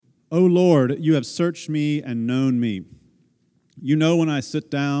O Lord, you have searched me and known me. You know when I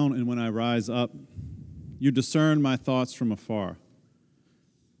sit down and when I rise up. You discern my thoughts from afar.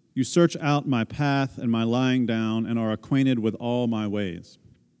 You search out my path and my lying down and are acquainted with all my ways.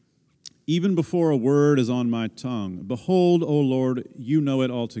 Even before a word is on my tongue, behold, O Lord, you know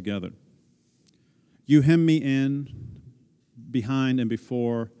it altogether. You hem me in, behind and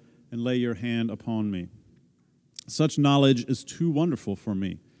before, and lay your hand upon me. Such knowledge is too wonderful for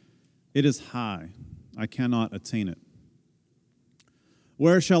me. It is high. I cannot attain it.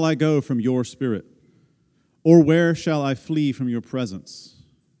 Where shall I go from your spirit? Or where shall I flee from your presence?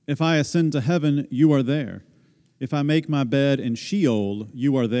 If I ascend to heaven, you are there. If I make my bed in Sheol,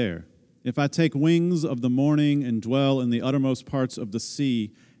 you are there. If I take wings of the morning and dwell in the uttermost parts of the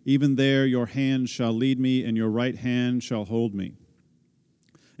sea, even there your hand shall lead me, and your right hand shall hold me.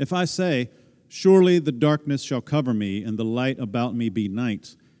 If I say, surely the darkness shall cover me, and the light about me be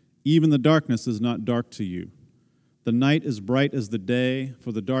night, even the darkness is not dark to you. The night is bright as the day,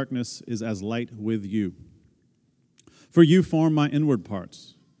 for the darkness is as light with you. For you formed my inward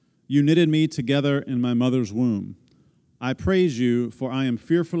parts. You knitted me together in my mother's womb. I praise you, for I am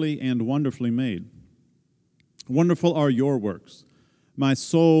fearfully and wonderfully made. Wonderful are your works. My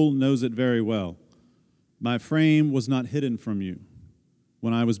soul knows it very well. My frame was not hidden from you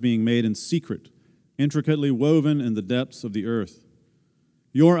when I was being made in secret, intricately woven in the depths of the earth.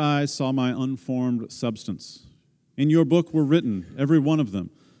 Your eyes saw my unformed substance. In your book were written, every one of them,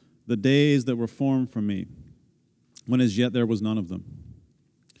 the days that were formed for me, when as yet there was none of them.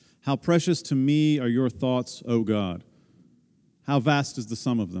 How precious to me are your thoughts, O God! How vast is the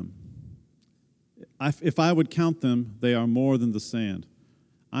sum of them! If I would count them, they are more than the sand.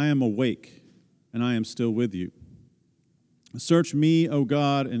 I am awake, and I am still with you. Search me, O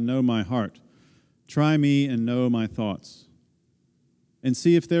God, and know my heart. Try me and know my thoughts. And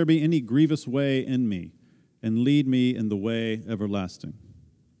see if there be any grievous way in me, and lead me in the way everlasting.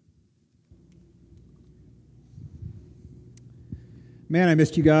 Man, I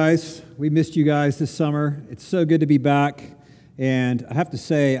missed you guys. We missed you guys this summer. It's so good to be back. And I have to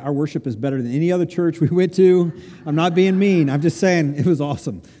say, our worship is better than any other church we went to. I'm not being mean. I'm just saying it was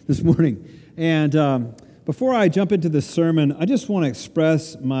awesome this morning. And before I jump into this sermon, I just want to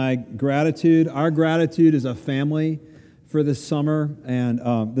express my gratitude, our gratitude as a family for this summer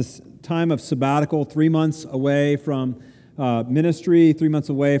and this time of sabbatical, 3 months away from ministry, 3 months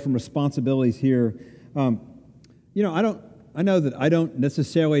away from responsibilities here. I know that I don't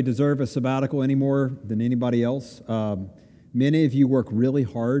necessarily deserve a sabbatical any more than anybody else. Many of you work really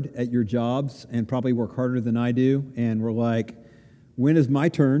hard at your jobs and probably work harder than I do, and we're like, when is my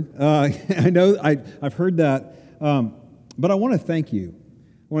turn? I know I've heard that, but I want to thank you.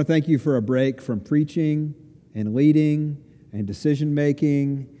 I want to thank you for a break from preaching and leading and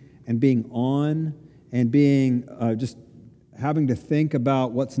decision-making and being on and being just having to think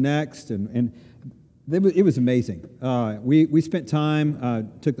about what's next. And it was amazing. We spent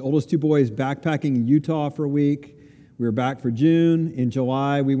time, took the oldest two boys backpacking in Utah for a week. We were back for June. In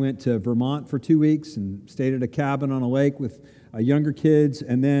July, we went to Vermont for 2 weeks and stayed at a cabin on a lake with younger kids.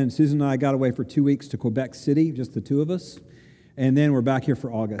 And then Susan and I got away for 2 weeks to Quebec City, just the two of us. And then we're back here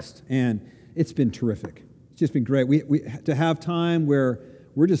for August. And it's been terrific. It's just been great. We to have time where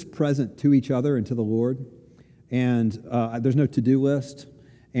we're just present to each other and to the Lord. And there's no to-do list.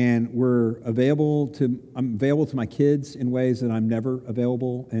 And I'm available to my kids in ways that I'm never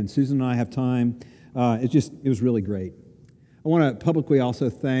available. And Susan and I have time. It was really great. I want to publicly also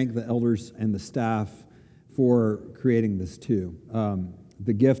thank the elders and the staff for creating this too.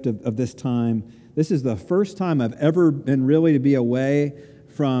 The gift of this time. This is the first time I've ever been really to be away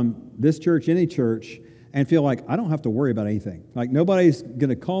from this church, any church, and feel like I don't have to worry about anything. Like nobody's going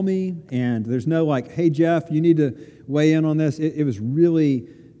to call me, and there's no like, hey, Jeff, you need to weigh in on this. It was really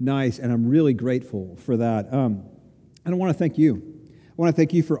nice, and I'm really grateful for that. And I want to thank you. I want to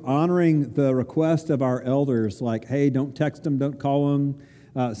thank you for honoring the request of our elders, like, hey, don't text them, don't call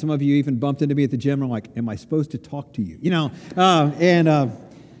them. Some of you even bumped into me at the gym, and I'm like, am I supposed to talk to you?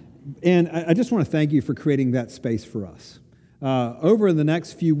 And I just want to thank you for creating that space for us. Over the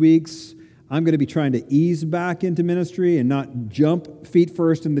next few weeks, I'm going to be trying to ease back into ministry and not jump feet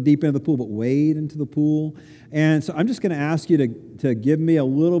first in the deep end of the pool, but wade into the pool. And so I'm just going to ask you to give me a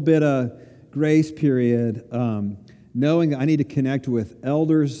little bit of grace period, knowing that I need to connect with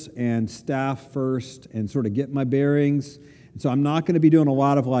elders and staff first and sort of get my bearings. And so I'm not going to be doing a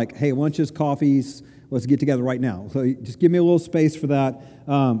lot of like, hey, lunches, coffees, let's get together right now. So just give me a little space for that.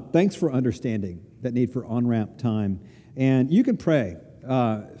 Thanks for understanding that need for on-ramp time. And you can pray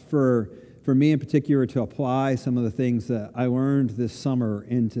for for me in particular to apply some of the things that I learned this summer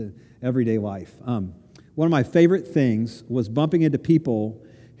into everyday life. One of my favorite things was bumping into people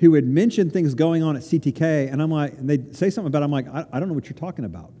who would mention things going on at CTK, and I'm like, and they'd say something about it, I'm like, I don't know what you're talking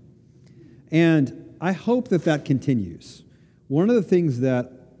about. And I hope that continues. One of the things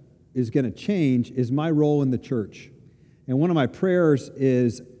that is going to change is my role in the church. And one of my prayers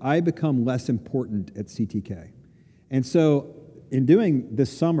is I become less important at CTK. And so in doing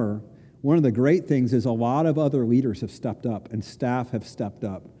this summer, one of the great things is a lot of other leaders have stepped up and staff have stepped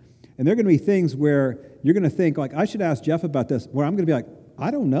up. And there are going to be things where you're going to think, like, I should ask Jeff about this, where I'm going to be like,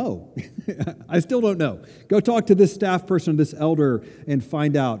 I don't know. I still don't know. Go talk to this staff person, this elder, and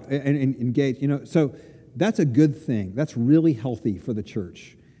find out and engage. So that's a good thing. That's really healthy for the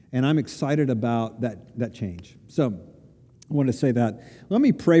church. And I'm excited about that change. So I want to say that. Let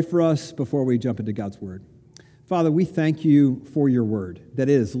me pray for us before we jump into God's Word. Father, we thank you for your Word, that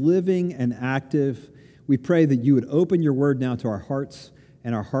it is living and active. We pray that you would open your Word now to our hearts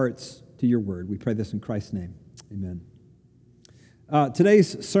and our hearts to your Word. We pray this in Christ's name. Amen.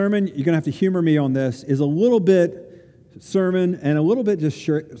 Today's sermon, you're going to have to humor me on this, is a little bit sermon and a little bit just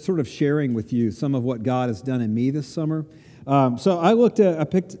sort of sharing with you some of what God has done in me this summer. So I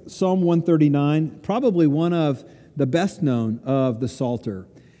picked Psalm 139, probably one of the best known of the Psalter,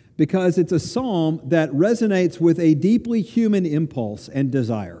 because it's a psalm that resonates with a deeply human impulse and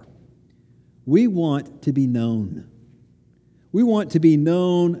desire. We want to be known. We want to be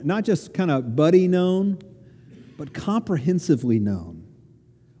known, not just kind of buddy known, but comprehensively known.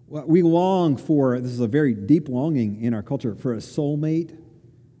 We long for, this is a very deep longing in our culture, for a soulmate,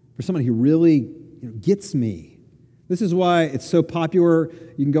 for someone who really gets me. This is why it's so popular.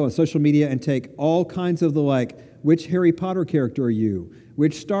 You can go on social media and take all kinds of which Harry Potter character are you?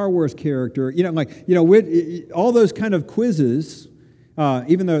 Which Star Wars character? All those kind of quizzes.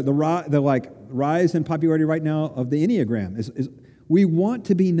 Even the rise in popularity right now of the Enneagram is we want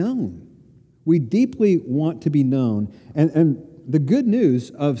to be known. We deeply want to be known. And the good news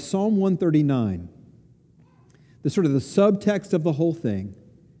of Psalm 139, the sort of the subtext of the whole thing,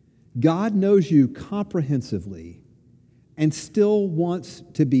 God knows you comprehensively and still wants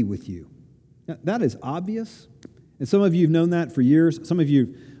to be with you. Now, that is obvious. And some of you have known that for years. Some of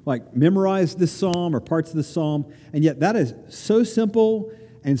you memorized this psalm or parts of this psalm. And yet that is so simple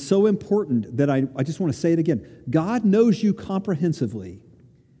and so important that I just want to say it again. God knows you comprehensively,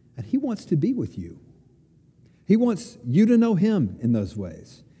 and he wants to be with you. He wants you to know him in those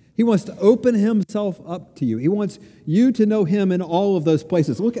ways. He wants to open himself up to you. He wants you to know him in all of those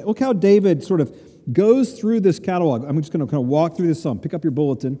places. Look how David sort of goes through this catalog. I'm just going to kind of walk through this psalm. Pick up your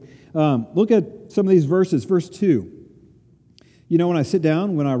bulletin. Look at some of these verses. Verse 2. When I sit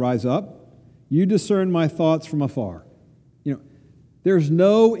down, when I rise up, you discern my thoughts from afar. There's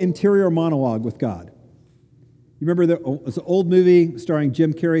no interior monologue with God. You remember there's an old movie starring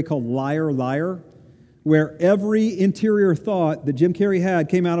Jim Carrey called Liar, Liar, where every interior thought that Jim Carrey had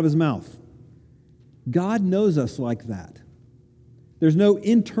came out of his mouth. God knows us like that. There's no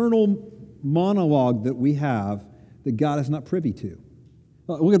internal monologue that we have that God is not privy to.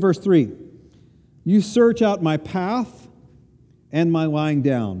 Look at verse 3. You search out my path and my lying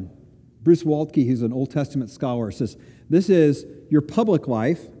down. Bruce Waltke, who's an Old Testament scholar, says, this is your public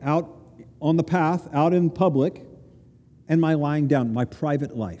life, out on the path, out in public, and my lying down, my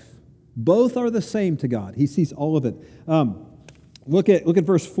private life. Both are the same to God. He sees all of it. Look at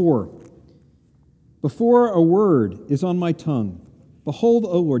verse 4. Before a word is on my tongue, behold,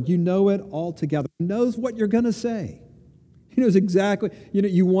 O Lord, you know it altogether. He knows what you're going to say. He knows exactly.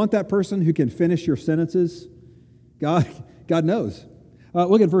 You want that person who can finish your sentences? God knows.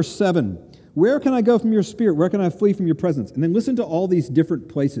 Look at verse 7. Where can I go from your spirit? Where can I flee from your presence? And then listen to all these different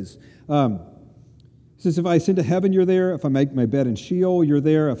places. It says, if I ascend to heaven, you're there. If I make my bed in Sheol, you're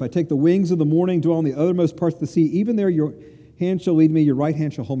there. If I take the wings of the morning, dwell in the uttermost parts of the sea, even there your hand shall lead me, your right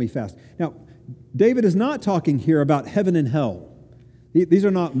hand shall hold me fast. Now, David is not talking here about heaven and hell. These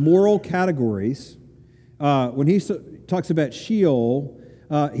are not moral categories. When he talks about Sheol,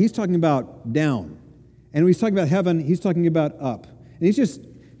 he's talking about down. And when he's talking about heaven, he's talking about up. And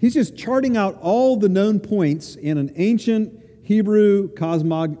he's just charting out all the known points in an ancient Hebrew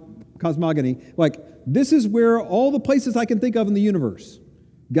cosmogony. This is where all the places I can think of in the universe,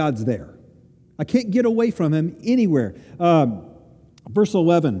 God's there. I can't get away from him anywhere. Verse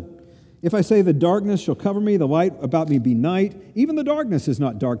 11. If I say the darkness shall cover me, the light about me be night, even the darkness is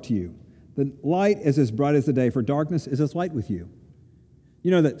not dark to you. The light is as bright as the day, for darkness is as light with you.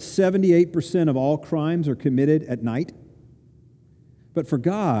 You know that 78% of all crimes are committed at night? But for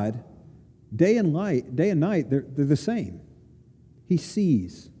God, day and night, they're the same. He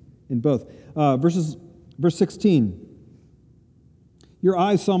sees in both. Verse 16. Your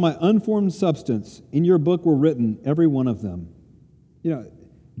eyes saw my unformed substance. In your book were written, every one of them. You know,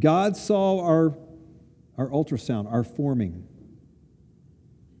 God saw our ultrasound, our forming.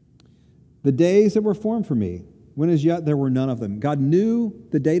 The days that were formed for me, when as yet there were none of them. God knew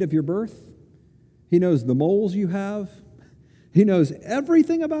the date of your birth. He knows the moles you have. He knows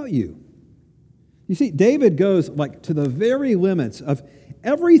everything about you. You see, David goes like to the very limits of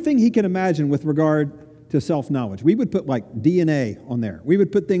everything he can imagine with regard to self-knowledge. We would put like DNA on there. We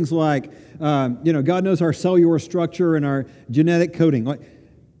would put things like, God knows our cellular structure and our genetic coding. Like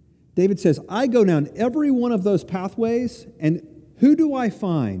David says, I go down every one of those pathways, and who do I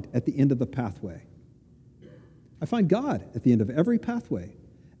find at the end of the pathway? I find God at the end of every pathway.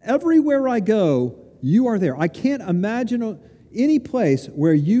 Everywhere I go, you are there. I can't imagine any place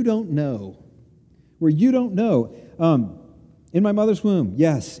where you don't know. Where you don't know. In my mother's womb,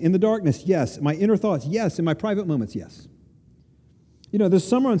 yes. In the darkness, yes. In my inner thoughts, yes. In my private moments, yes. You know, this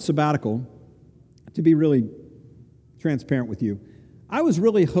summer on sabbatical, to be really transparent with you, I was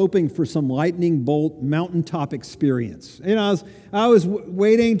really hoping for some lightning bolt mountaintop experience. You know, I was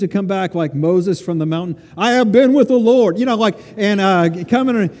waiting to come back like Moses from the mountain. I have been with the Lord, and come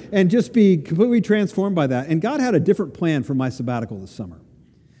in and just be completely transformed by that. And God had a different plan for my sabbatical this summer.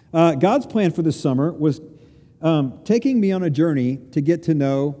 God's plan for this summer was taking me on a journey to get to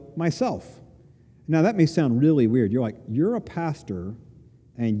know myself. Now, that may sound really weird. You're like, you're a pastor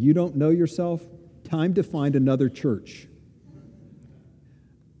and you don't know yourself? Time to find another church.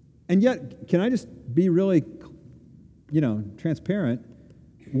 And yet, can I just be really, transparent?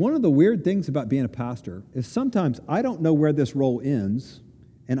 One of the weird things about being a pastor is sometimes I don't know where this role ends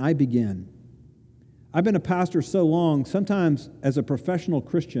and I begin. I've been a pastor so long, sometimes as a professional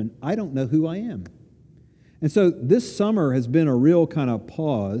Christian, I don't know who I am. And so this summer has been a real kind of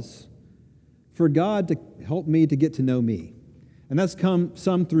pause for God to help me to get to know me. And that's come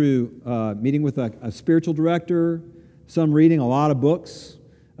some through meeting with a spiritual director, some reading a lot of books,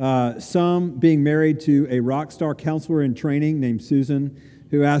 some being married to a rock star counselor in training named Susan,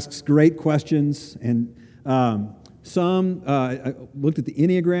 who asks great questions. And some I looked at the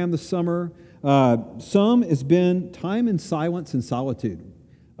Enneagram this summer. Some has been time in silence and solitude.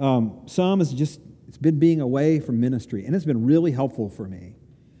 Some is just, it's been being away from ministry, and it's been really helpful for me.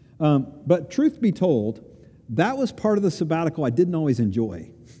 But truth be told, that was part of the sabbatical I didn't always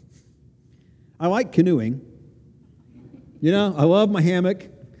enjoy. I like canoeing. I love my hammock,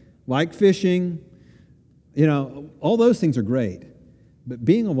 like fishing. All those things are great. But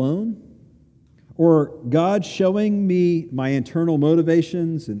being alone, or God showing me my internal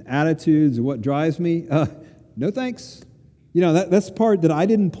motivations and attitudes and what drives me, no thanks. That's the part that I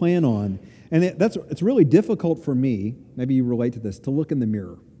didn't plan on. And it's really difficult for me, maybe you relate to this, to look in the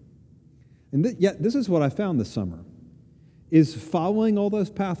mirror. And yet this is what I found this summer, is following all those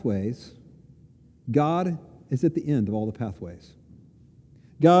pathways, God is at the end of all the pathways.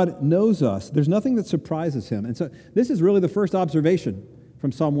 God knows us. There's nothing that surprises him. And so this is really the first observation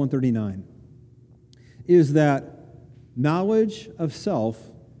from Psalm 139, is that knowledge of self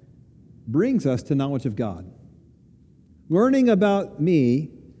brings us to knowledge of God. Learning about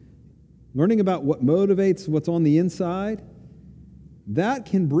me, learning about what motivates what's on the inside, that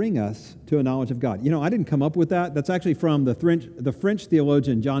can bring us to a knowledge of God. I didn't come up with that. That's actually from the French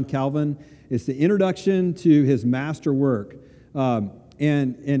theologian John Calvin. It's the introduction to his master work. And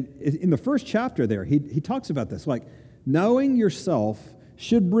in the first chapter there, he talks about this, like knowing yourself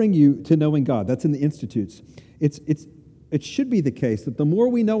should bring you to knowing God. That's in the Institutes. It should be the case that the more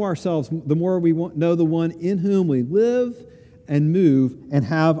we know ourselves, the more we know the one in whom we live and move and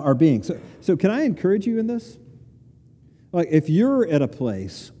have our being. So can I encourage you in this? Like if you're at a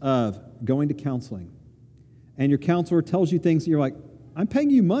place of going to counseling and your counselor tells you things and you're like, I'm paying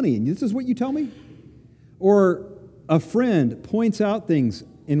you money and this is what you tell me? Or a friend points out things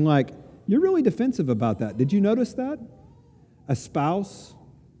and like, you're really defensive about that. Did you notice that? A spouse,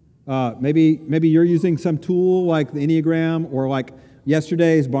 maybe you're using some tool like the Enneagram or like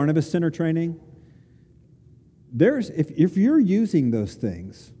yesterday's Barnabas Center training. If you're using those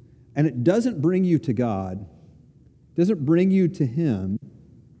things and it doesn't bring you to God, doesn't bring you to Him,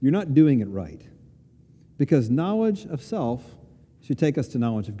 you're not doing it right. Because knowledge of self should take us to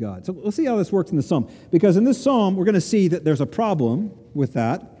knowledge of God. So let's see how this works in the psalm. Because in this psalm, we're going to see that there's a problem with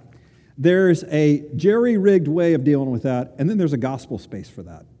that. There's a jerry-rigged way of dealing with that, and then there's a gospel space for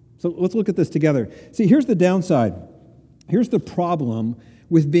that. So let's look at this together. See, here's the downside. Here's the problem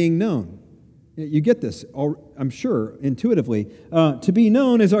with being known. You get this, I'm sure, intuitively. To be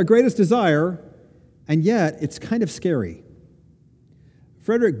known is our greatest desire, and yet it's kind of scary.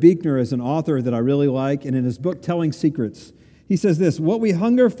 Frederick Buechner is an author that I really like, and in his book, Telling Secrets, he says this: what we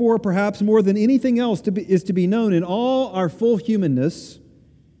hunger for perhaps more than anything else is to be known in all our full humanness,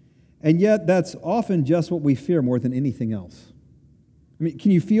 and yet that's often just what we fear more than anything else. I mean,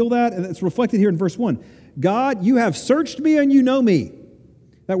 can you feel that? And it's reflected here in verse 1. God, you have searched me and you know me.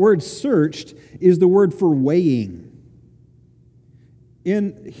 That word searched is the word for weighing.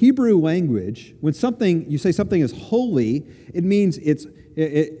 In Hebrew language, when you say something is holy, it means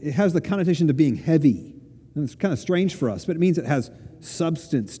it has the connotation of being heavy. And it's kind of strange for us, but it means it has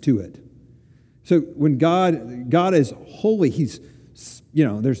substance to it. So when God is holy,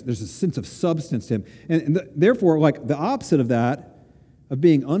 there's a sense of substance to him. And therefore, like the opposite of that, of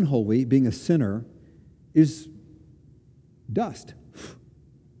being unholy, being a sinner, is dust,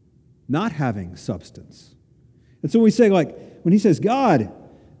 not having substance. And so we say, like, when he says, God,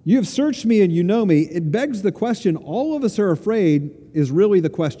 you have searched me and you know me, it begs the question all of us are afraid is really the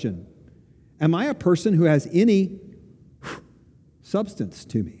question. Am I a person who has any substance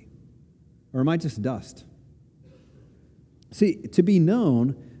to me? Or am I just dust? See, to be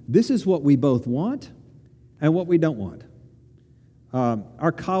known, this is what we both want and what we don't want.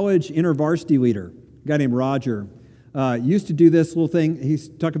 Our college InterVarsity leader, a guy named Roger, used to do this little thing. He's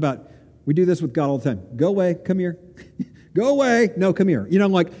talked about, we do this with God all the time. Go away, come here. Go away, no, come here.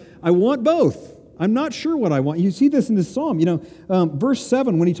 I'm like, I want both. I'm not sure what I want. You see this in this psalm. Verse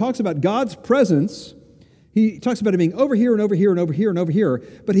 7, when he talks about God's presence, he talks about it being over here and over here and over here and over here,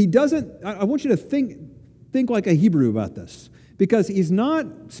 but he doesn't, I want you to think like a Hebrew about this, because he's not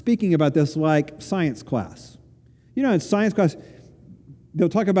speaking about this like science class. In science class, they'll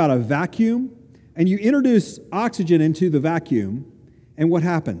talk about a vacuum, and you introduce oxygen into the vacuum, and what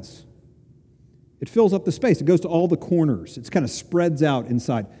happens? It fills up the space. It goes to all the corners. It kind of spreads out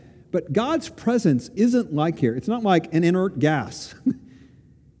inside. But God's presence isn't like here. It's not like an inert gas.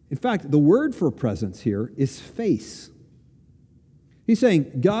 In fact, the word for presence here is face. He's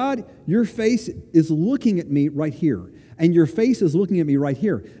saying, God, your face is looking at me right here, and your face is looking at me right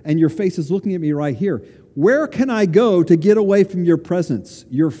here, and your face is looking at me right here. Where can I go to get away from your presence?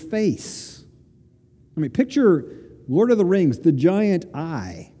 Your face. I mean, picture Lord of the Rings, the giant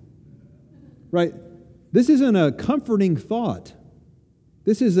eye, right? This isn't a comforting thought.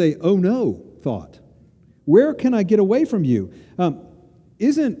 This is a oh no thought. Where can I get away from you?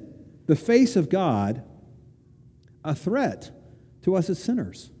 Isn't the face of God a threat to us as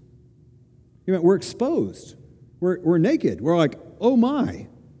sinners? We're exposed. We're naked. We're like, oh my,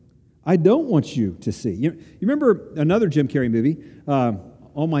 I don't want you to see. You remember another Jim Carrey movie?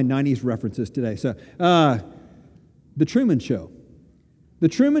 All my 90s references today. So, The Truman Show. The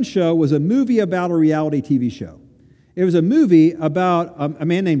Truman Show was a movie about a reality TV show. It was a movie about a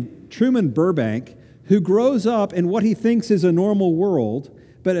man named Truman Burbank who grows up in what he thinks is a normal world,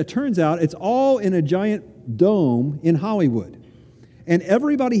 but it turns out it's all in a giant dome in Hollywood. And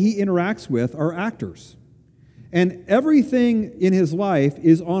everybody he interacts with are actors. And everything in his life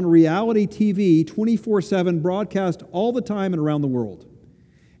is on reality TV, 24/7, broadcast all the time and around the world.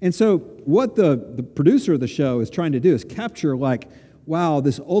 And so what the producer of the show is trying to do is capture, like, wow,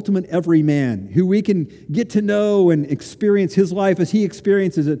 this ultimate everyman who we can get to know and experience his life as he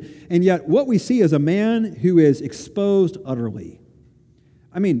experiences it. And yet what we see is a man who is exposed utterly.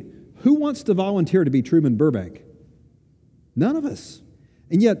 I mean, who wants to volunteer to be Truman Burbank? None of us.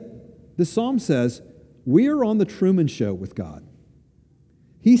 And yet the psalm says, we're on the Truman Show with God.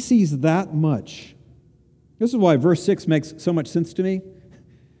 He sees that much. This is why verse 6 makes so much sense to me.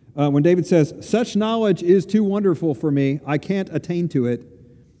 When David says, such knowledge is too wonderful for me, I can't attain to it.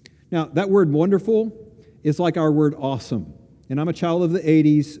 Now, that word wonderful is like our word awesome. And I'm a child of the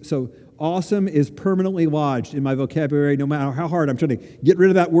 80s, so awesome is permanently lodged in my vocabulary, no matter how hard I'm trying to get rid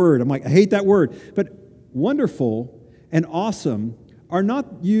of that word. I'm like, I hate that word. But wonderful and awesome are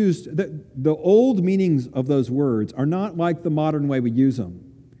not used, the old meanings of those words are not like the modern way we use them,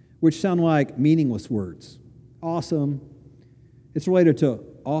 which sound like meaningless words. Awesome, it's related to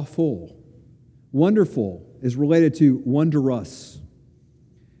awful. Wonderful is related to wondrous.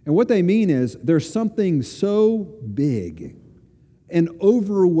 And what they mean is there's something so big and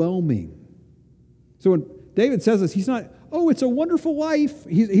overwhelming. So when David says this, he's not, oh, it's a wonderful life.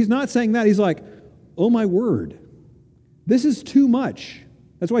 He's not saying that. He's like, oh my word, this is too much.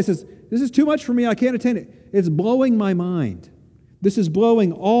 That's why he says, this is too much for me. I can't attain it. It's blowing my mind. This is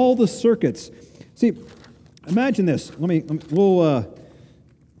blowing all the circuits. See, imagine this. Let me we'll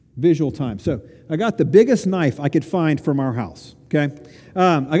visual time. So I got the biggest knife I could find from our house, okay?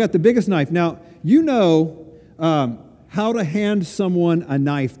 I got the biggest knife. Now, you know how to hand someone a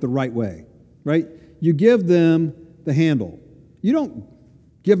knife the right way, right? You give them the handle. You don't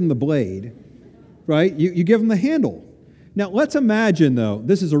give them the blade, right? You give them the handle. Now, let's imagine, though,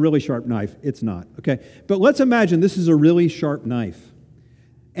 this is a really sharp knife. It's not, okay? But let's imagine this is a really sharp knife,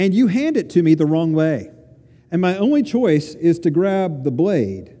 and you hand it to me the wrong way, and my only choice is to grab the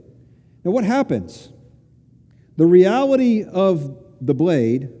blade. Now, what happens? The reality of the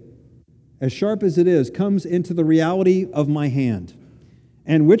blade, as sharp as it is, comes into the reality of my hand.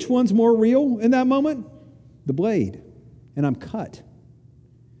 And which one's more real in that moment? The blade. And I'm cut.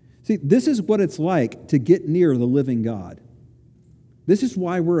 See, this is what it's like to get near the living God. This is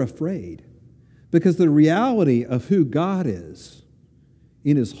why we're afraid. Because the reality of who God is,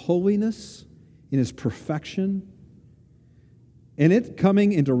 in His holiness, in His perfection, and it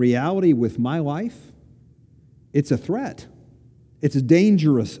coming into reality with my life, it's a threat. It's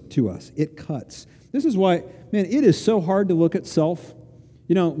dangerous to us. It cuts. This is why, man, it is so hard to look at self.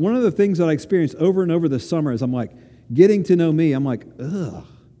 You know, one of the things that I experienced over and over this summer is I'm like, getting to know me, I'm like, ugh.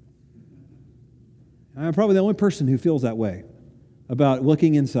 I'm probably the only person who feels that way about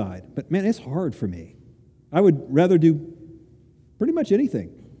looking inside. But man, it's hard for me. I would rather do pretty much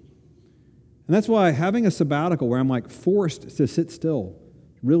anything. And that's why having a sabbatical where I'm like forced to sit still,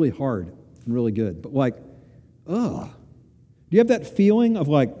 really hard and really good. But like, ugh. Do you have that feeling of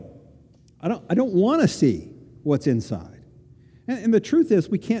like, I don't want to see what's inside? And the truth is,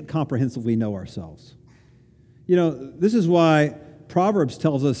 we can't comprehensively know ourselves. You know, this is why Proverbs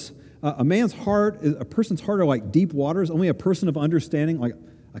tells us a person's heart are like deep waters. Only a person of understanding, like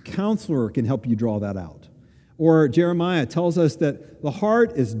a counselor, can help you draw that out. Or Jeremiah tells us that the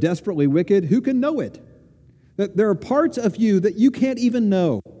heart is desperately wicked. Who can know it? That there are parts of you that you can't even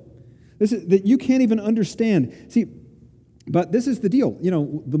know, that you can't even understand. See, but this is the deal. You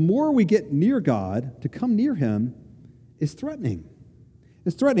know, the more we get near God, to come near Him is threatening.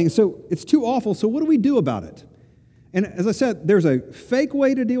 It's threatening. So it's too awful. So what do we do about it? And as I said, there's a fake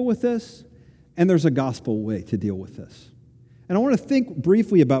way to deal with this, and there's a gospel way to deal with this. And I want to think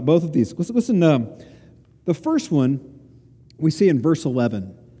briefly about both of these. Listen, the first one we see in verse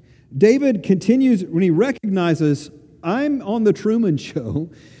 11. David continues when he recognizes, I'm on the Truman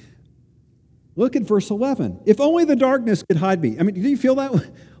Show. Look at verse 11. If only the darkness could hide me. I mean, do you feel that?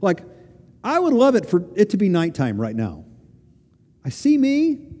 Like, I would love it for it to be nighttime right now. I see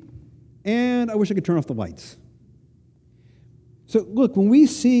me, and I wish I could turn off the lights. So look, when we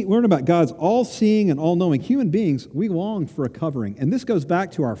learn about God's all-seeing and all-knowing, human beings, we long for a covering. And this goes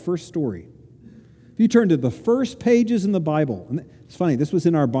back to our first story. If you turn to the first pages in the Bible, and it's funny, this was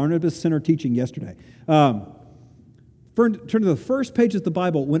in our Barnabas Center teaching yesterday. Turn to the first pages of the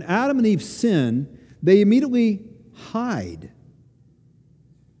Bible. When Adam and Eve sin, they immediately hide.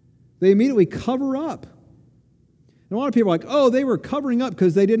 They immediately cover up. And a lot of people are like, oh, they were covering up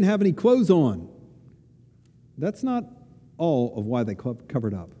because they didn't have any clothes on. That's not all of why they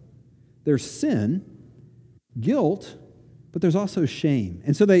covered up. There's sin, guilt, but there's also shame.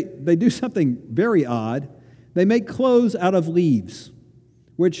 And so they do something very odd. They make clothes out of leaves,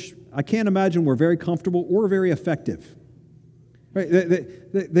 which I can't imagine were very comfortable or very effective. Right?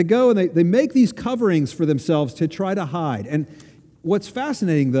 They go and they make these coverings for themselves to try to hide. And what's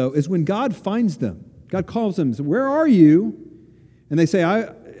fascinating, though, is when God finds them, God calls them, says, where are you? And they say,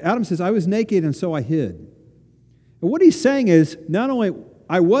 Adam says, I was naked and so I hid. And what he's saying is, not only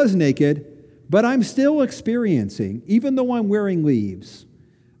I was naked, but I'm still experiencing, even though I'm wearing leaves,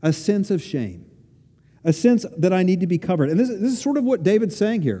 a sense of shame, a sense that I need to be covered. And this is sort of what David's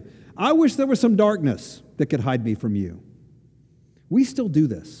saying here. I wish there was some darkness that could hide me from you. We still do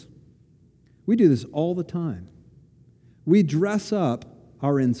this. We do this all the time. We dress up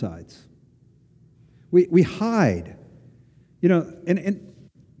our insides. We hide. You know, and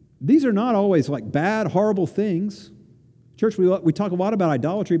these are not always like bad, horrible things. Church, we talk a lot about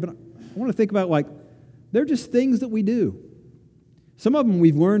idolatry, but I want to think about like, they're just things that we do. Some of them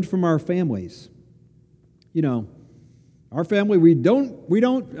we've learned from our families. You know, our family, we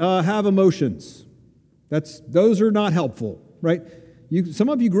don't have emotions. Those are not helpful, right? Some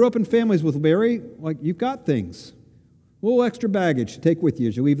of you grew up in families with very, like, you've got things. A little extra baggage to take with you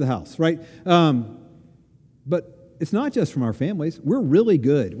as you leave the house, right? But it's not just from our families. We're really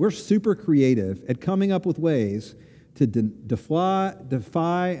good. We're super creative at coming up with ways to defy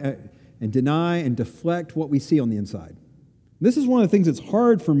and deny and deflect what we see on the inside. This is one of the things that's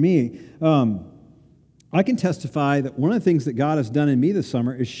hard for me. I can testify that one of the things that God has done in me this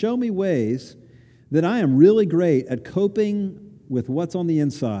summer is show me ways that I am really great at coping with what's on the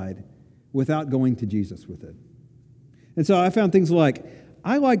inside without going to Jesus with it. And so I found things like,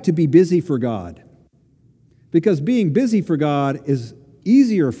 I like to be busy for God, because being busy for God is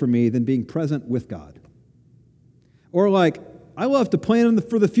easier for me than being present with God. Or like, I love to plan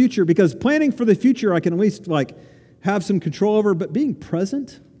for the future because planning for the future I can at least like have some control over, but being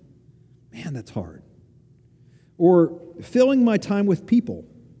present, man, that's hard. Or filling my time with people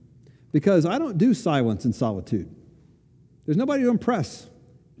because I don't do silence and solitude. There's nobody to impress.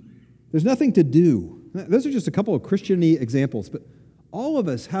 There's nothing to do. Those are just a couple of Christian-y examples, but all of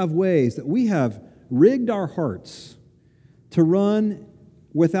us have ways that we have rigged our hearts to run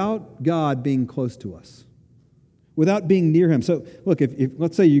without God being close to us, without being near Him. So look, if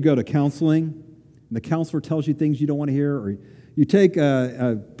let's say you go to counseling, and the counselor tells you things you don't want to hear, or you take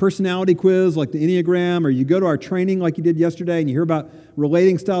a personality quiz like the Enneagram, or you go to our training like you did yesterday, and you hear about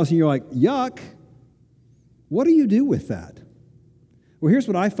relating styles, and you're like, yuck, what do you do with that? Well, here's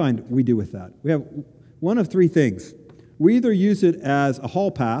what I find we do with that. We have one of three things. We either use it as a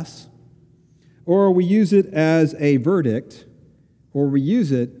hall pass, or we use it as a verdict, or we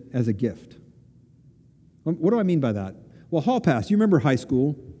use it as a gift. What do I mean by that? Well, hall pass, you remember high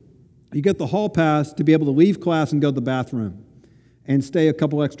school. You get the hall pass to be able to leave class and go to the bathroom and stay a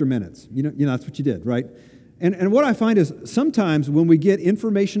couple extra minutes. You know that's what you did, right? And what I find is sometimes when we get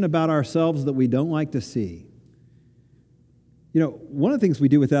information about ourselves that we don't like to see, one of the things we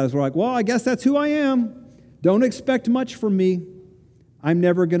do with that is we're like, well, I guess that's who I am. Don't expect much from me. I'm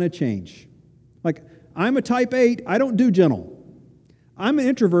never going to change. Like, I'm a type 8. I don't do gentle. I'm an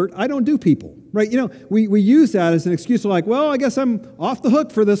introvert. I don't do people, right? We use that as an excuse of like, well, I guess I'm off the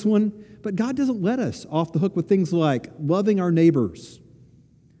hook for this one. But God doesn't let us off the hook with things like loving our neighbors,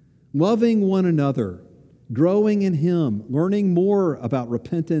 loving one another, growing in Him, learning more about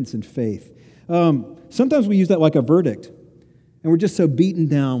repentance and faith. Sometimes we use that like a verdict. And we're just so beaten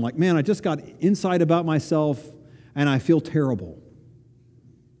down, like, man, I just got insight about myself and I feel terrible.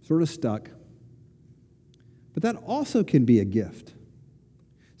 Sort of stuck. But that also can be a gift.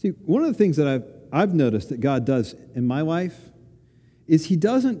 See, one of the things that I've noticed that God does in my life is He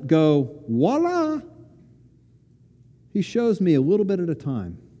doesn't go, voila. He shows me a little bit at a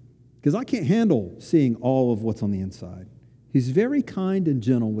time because I can't handle seeing all of what's on the inside. He's very kind and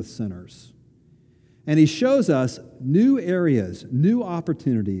gentle with sinners. And He shows us new areas, new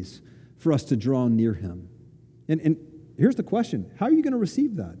opportunities for us to draw near Him. And here's the question. How are you going to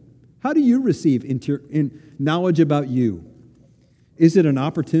receive that? How do you receive in knowledge about you? Is it an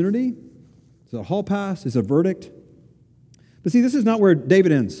opportunity? Is it a hall pass? Is it a verdict? But see, this is not where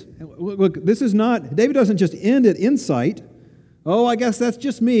David ends. Look, David doesn't just end at insight. Oh, I guess that's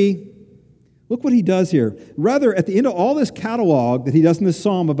just me. Look what he does here. Rather, at the end of all this catalog that he does in this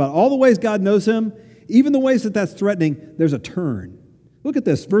psalm about all the ways God knows him, even the ways that that's threatening, there's a turn. Look at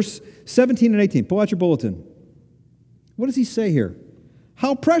this, verse 17 and 18. Pull out your bulletin. What does he say here?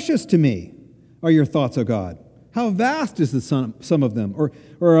 How precious to me are your thoughts, O God. How vast is the sum of them. Or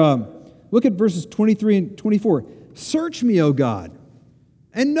look at verses 23 and 24. Search me, O God,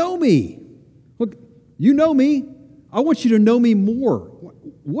 and know me. Look, you know me. I want you to know me more.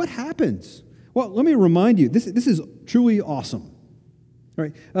 What happens? Well, let me remind you, this is truly awesome. All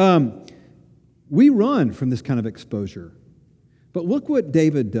right. We run from this kind of exposure. But look what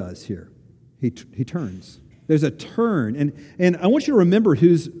David does here. He turns. There's a turn. And I want you to remember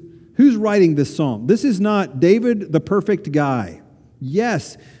who's writing this psalm. This is not David, the perfect guy.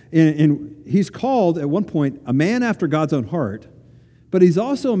 Yes, and he's called at one point a man after God's own heart, but he's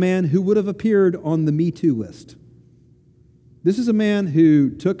also a man who would have appeared on the Me Too list. This is a man who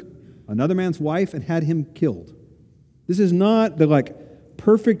took another man's wife and had him killed. This is not the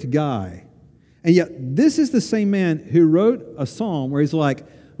perfect guy. And yet this is the same man who wrote a psalm where he's like,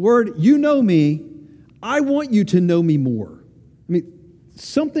 Lord, you know me. I want you to know me more. I mean,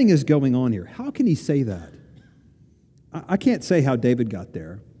 something is going on here. How can he say that? I can't say how David got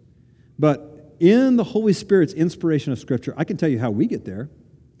there, but in the Holy Spirit's inspiration of Scripture, I can tell you how we get there.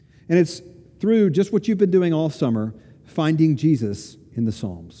 And it's through just what you've been doing all summer, finding Jesus in the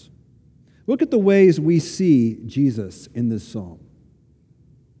Psalms. Look at the ways we see Jesus in this psalm.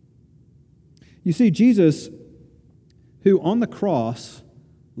 You see Jesus, who on the cross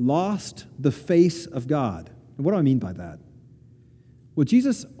lost the face of God. And what do I mean by that? Well,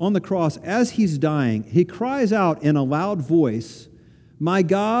 Jesus on the cross, as he's dying, he cries out in a loud voice, my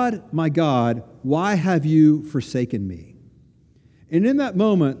God, why have you forsaken me? And in that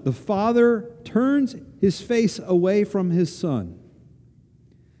moment, the Father turns his face away from his Son.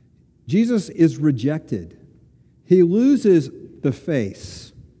 Jesus is rejected. He loses the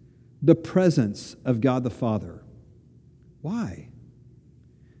face, the presence of God the Father. Why?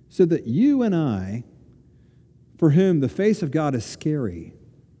 So that you and I, for whom the face of God is scary,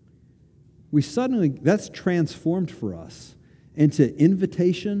 that's transformed for us into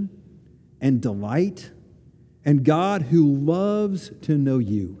invitation and delight and God who loves to know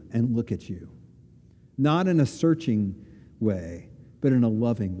you and look at you, not in a searching way, but in a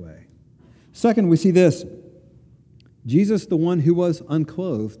loving way. Second, we see this. Jesus, the one who was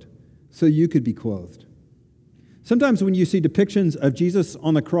unclothed, so you could be clothed. Sometimes when you see depictions of Jesus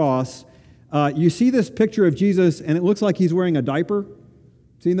on the cross, you see this picture of Jesus and it looks like he's wearing a diaper.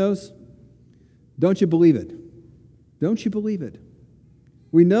 Seen those? Don't you believe it? Don't you believe it?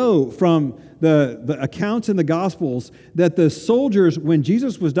 We know from the accounts in the Gospels that the soldiers, when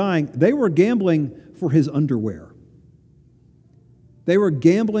Jesus was dying, they were gambling for his underwear. They were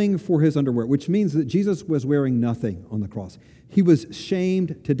gambling for his underwear, which means that Jesus was wearing nothing on the cross. He was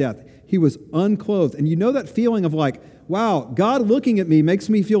shamed to death. He was unclothed. And you know that feeling of like, wow, God looking at me makes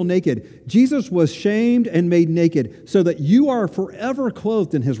me feel naked. Jesus was shamed and made naked so that you are forever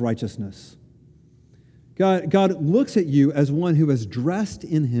clothed in his righteousness. God looks at you as one who is dressed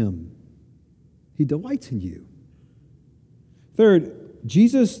in him. He delights in you. Third,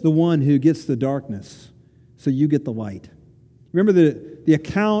 Jesus, the one who gets the darkness, so you get the light. Remember the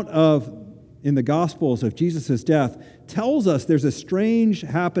account in the Gospels of Jesus' death tells us there's a strange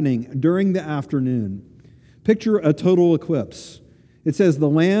happening during the afternoon. Picture a total eclipse. It says the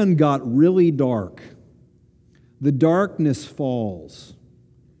land got really dark. The darkness falls.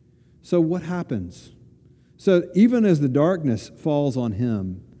 So what happens? So even as the darkness falls on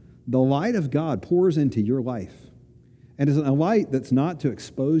him, the light of God pours into your life. And it's a light that's not to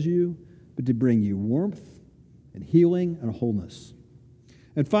expose you, but to bring you warmth and healing and wholeness.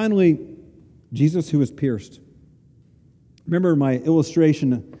 And finally, Jesus who was pierced. Remember my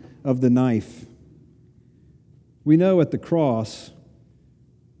illustration of the knife. We know at the cross,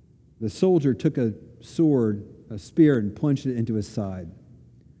 the soldier took a sword, a spear, and plunged it into his side.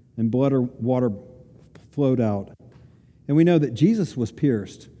 And blood or water flowed out. And we know that Jesus was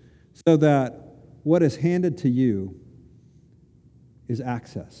pierced so that what is handed to you is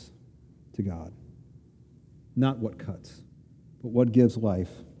access to God. Not what cuts, but what gives life.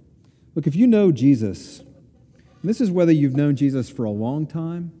 Look, if you know Jesus, and this is whether you've known Jesus for a long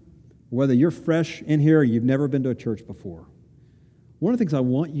time, or whether you're fresh in here or you've never been to a church before, one of the things I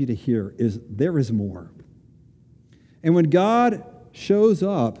want you to hear is there is more. And when God shows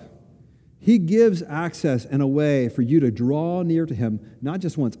up, he gives access and a way for you to draw near to him, not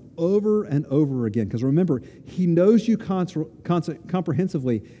just once, over and over again. Because remember, he knows you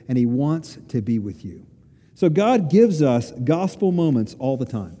comprehensively, and he wants to be with you. So God gives us gospel moments all the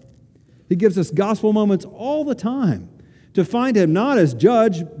time. He gives us gospel moments all the time to find him not as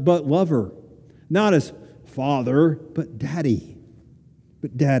judge, but lover. Not as father, but daddy.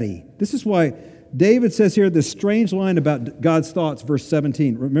 But daddy. This is why David says here this strange line about God's thoughts, verse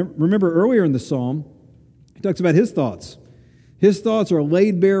 17. Remember earlier in the psalm, he talks about his thoughts. His thoughts are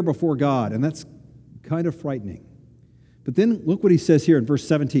laid bare before God, and that's kind of frightening. But then look what he says here in verse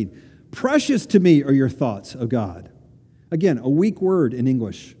 17. Precious to me are your thoughts, O God. Again, a weak word in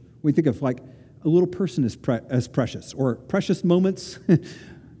English. We think of like a little person as precious, or precious moments.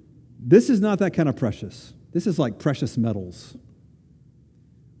 This is not that kind of precious. This is like precious metals.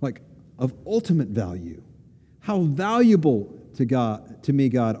 Like of ultimate value. How valuable to me,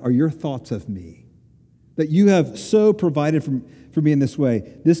 God, are your thoughts of me, that you have so provided for me in this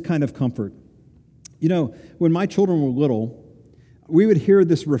way, this kind of comfort. You know, when my children were little, we would hear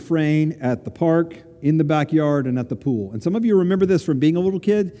this refrain at the park, in the backyard, and at the pool. And some of you remember this from being a little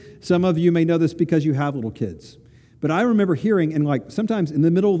kid. Some of you may know this because you have little kids. But I remember hearing, and like sometimes in the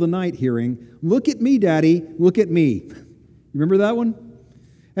middle of the night hearing, "Look at me, Daddy, look at me." You remember that one?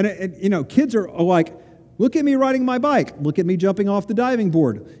 And you know, kids are like, "Look at me riding my bike. Look at me jumping off the diving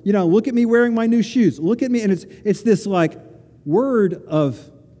board. You know, look at me wearing my new shoes. Look at me." And it's this like word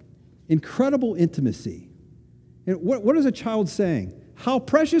of incredible intimacy. And what is a child saying? How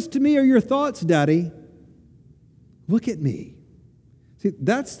precious to me are your thoughts, Daddy. Look at me. See,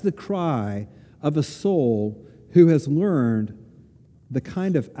 that's the cry of a soul who has learned the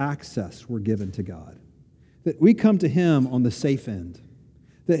kind of access we're given to God. That we come to him on the safe end.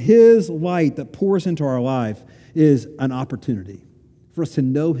 That his light that pours into our life is an opportunity for us to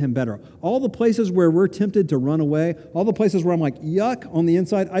know him better. All the places where we're tempted to run away, all the places where I'm like, yuck, on the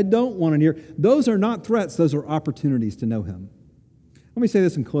inside, I don't want to hear, those are not threats, those are opportunities to know him. Let me say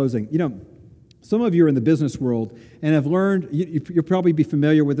this in closing. You know, some of you are in the business world and have learned, you'll probably be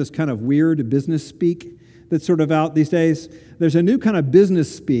familiar with this kind of weird business speak that's sort of out these days. There's a new kind of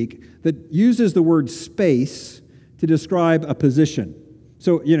business speak that uses the word space to describe a position.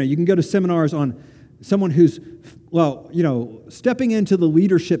 So, you know, you can go to seminars on someone who's, well, you know, stepping into the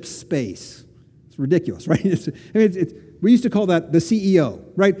leadership space. It's ridiculous, right? We used to call that the CEO,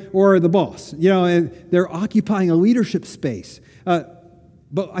 right? Or the boss. And they're occupying a leadership space.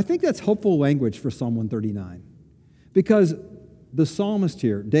 But I think that's helpful language for Psalm 139 because the psalmist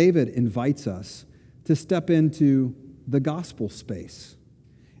here, David, invites us to step into the gospel space.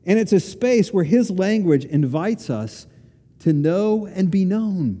 And it's a space where his language invites us to know and be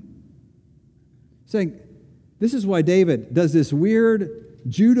known. Saying, this is why David does this weird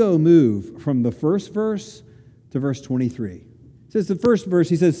judo move from the first verse to verse 23. It says the first verse,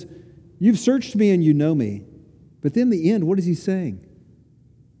 he says, you've searched me and you know me. But then the end, what is he saying?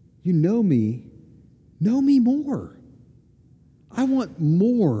 You know me more. I want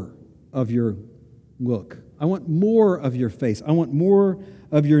more of your look. I want more of your face. I want more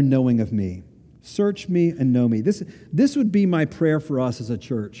of your knowing of me. Search me and know me. This would be my prayer for us as a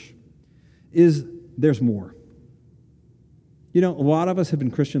church, is there's more. A lot of us have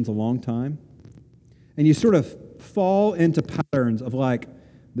been Christians a long time, and you sort of fall into patterns of like,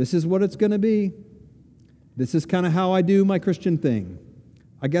 this is what it's going to be. This is kind of how I do my Christian thing.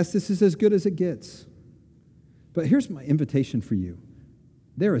 I guess this is as good as it gets. But here's my invitation for you.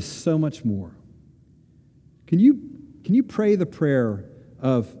 There is so much more. Can you pray the prayer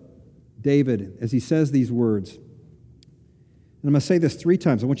of David as he says these words? And I'm going to say this 3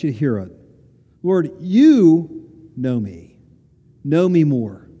 times. I want you to hear it. Lord, you know me. Know me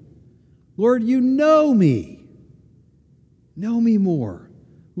more. Lord, you know me. Know me more.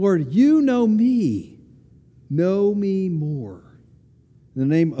 Lord, you know me. Know me more. In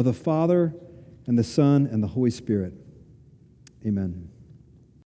the name of the Father, and the Son, and the Holy Spirit. Amen.